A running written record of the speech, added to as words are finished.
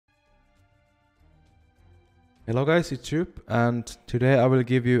Hello guys, it's Jup, and today I will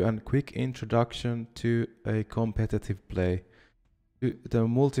give you a quick introduction to a competitive play, to the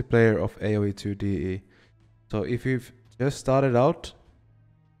multiplayer of AoE2 DE. So if you've just started out,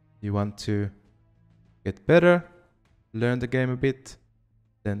 you want to get better, learn the game a bit,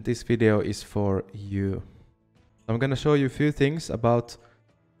 then this video is for you. I'm gonna show you a few things about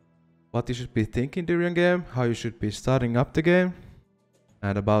what you should be thinking during game, how you should be starting up the game,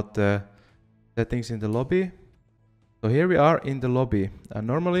 and about the settings in the lobby. So here we are in the lobby, and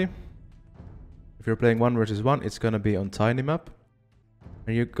normally if you're playing 1 versus 1 it's gonna be on tiny map,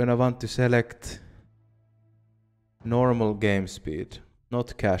 and you're gonna want to select normal game speed,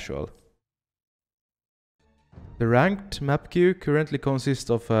 not casual. The ranked map queue currently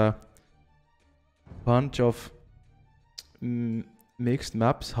consists of a bunch of mixed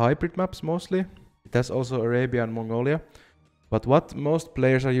maps, hybrid maps mostly. It has also Arabia and Mongolia, but what most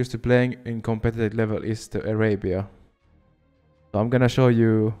players are used to playing in competitive level is the Arabia. So I'm gonna show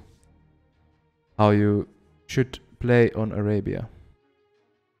you how you should play on Arabia.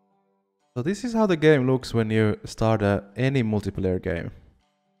 So this is how the game looks when you start any multiplayer game.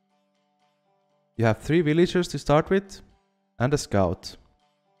 You have 3 villagers to start with and a scout.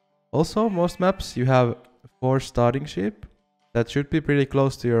 Also, most maps you have 4 starting sheep that should be pretty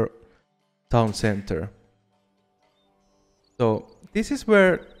close to your town center. So this is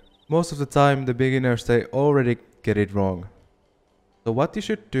where most of the time the beginners, they already get it wrong. So what you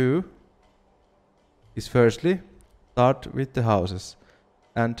should do is firstly start with the houses,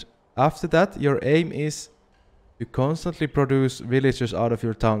 and after that your aim is to constantly produce villagers out of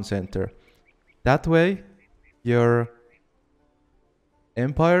your town center. That way your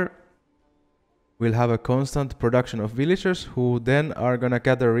empire will have a constant production of villagers who then are gonna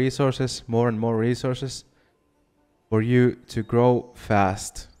gather resources, more and more resources, for you to grow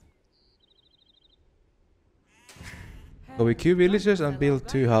fast. So we queue villagers and build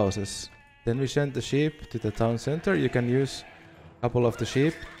 2 houses. Then we send the sheep to the town center. You can use a couple of the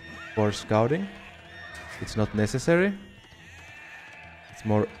sheep for scouting. It's not necessary. It's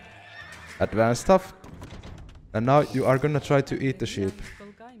more advanced stuff. And now you are gonna try to eat the sheep.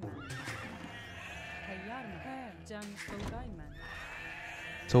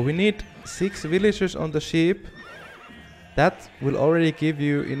 So we need 6 villagers on the sheep. That will already give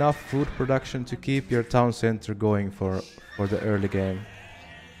you enough food production to keep your town center going for the early game.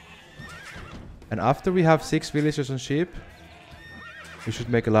 And after we have 6 villagers on sheep, we should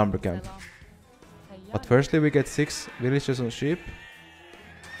make a lumber camp. But firstly we get 6 villagers on sheep.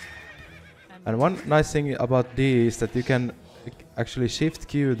 And one nice thing about D is that you can actually shift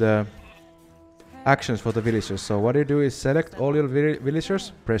queue the actions for the villagers. So what you do is select all your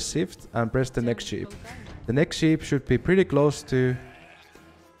villagers, press shift and press the next sheep. The next sheep should be pretty close to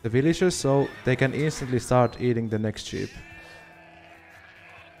the villagers, so they can instantly start eating the next sheep.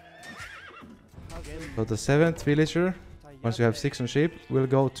 So the 7th villager, once you have 6 on sheep, will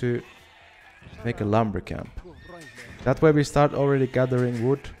go to make a lumber camp. That way we start already gathering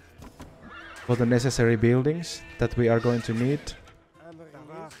wood for the necessary buildings that we are going to need,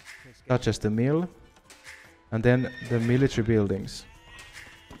 such as the mill and then the military buildings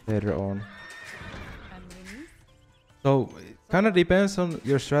later on. So it kind of depends on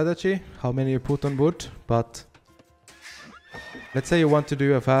your strategy, how many you put on wood, but let's say you want to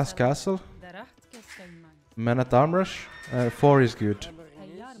do a fast castle. Man at arm rush, 4 is good.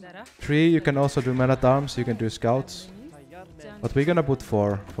 3 you can also do man at arms, you can do scouts, but we're gonna put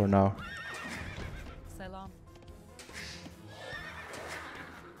 4 for now.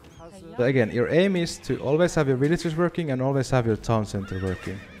 So again, your aim is to always have your villagers working and always have your town center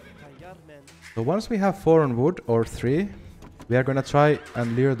working. So once we have 4 on wood, or 3, we are gonna try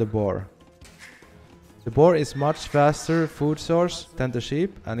and lure the boar. The boar is much faster food source than the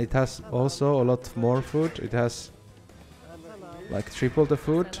sheep, and it has also a lot more food. It has like triple the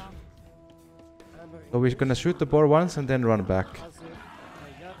food. So we're gonna shoot the boar once and then run back.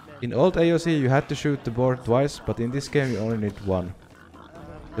 In old AOC you had to shoot the boar twice, but in this game you only need 1.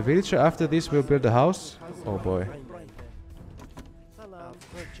 The villager after this will build a house. Oh boy.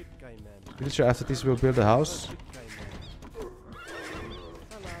 Villager after this will build a house.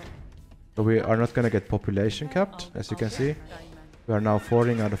 So we are not gonna get population capped, as you can see. We are now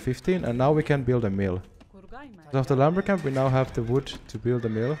 14 out of 15, and now we can build a mill. So after lumber camp we now have the wood to build a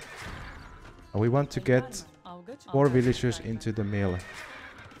mill. And we want to get 4 villagers into the mill.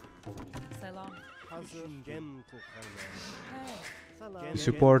 To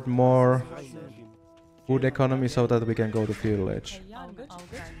support more food economy so that we can go to feudal age.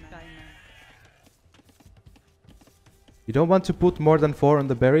 You don't want to put more than 4 on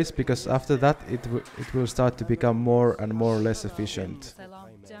the berries, because after that it will start to become more and more less efficient,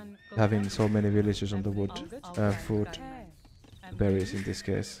 having so many villagers on the wood, food, berries in this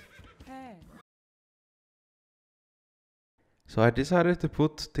case. So I decided to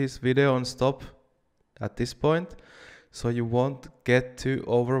put this video on stop at this point, so you won't get too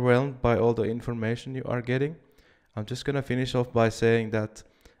overwhelmed by all the information you are getting. I'm just gonna finish off by saying that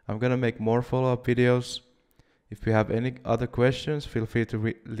I'm gonna make more follow-up videos. If you have any other questions, feel free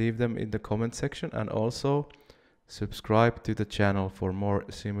to leave them in the comment section, and also subscribe to the channel for more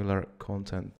similar content.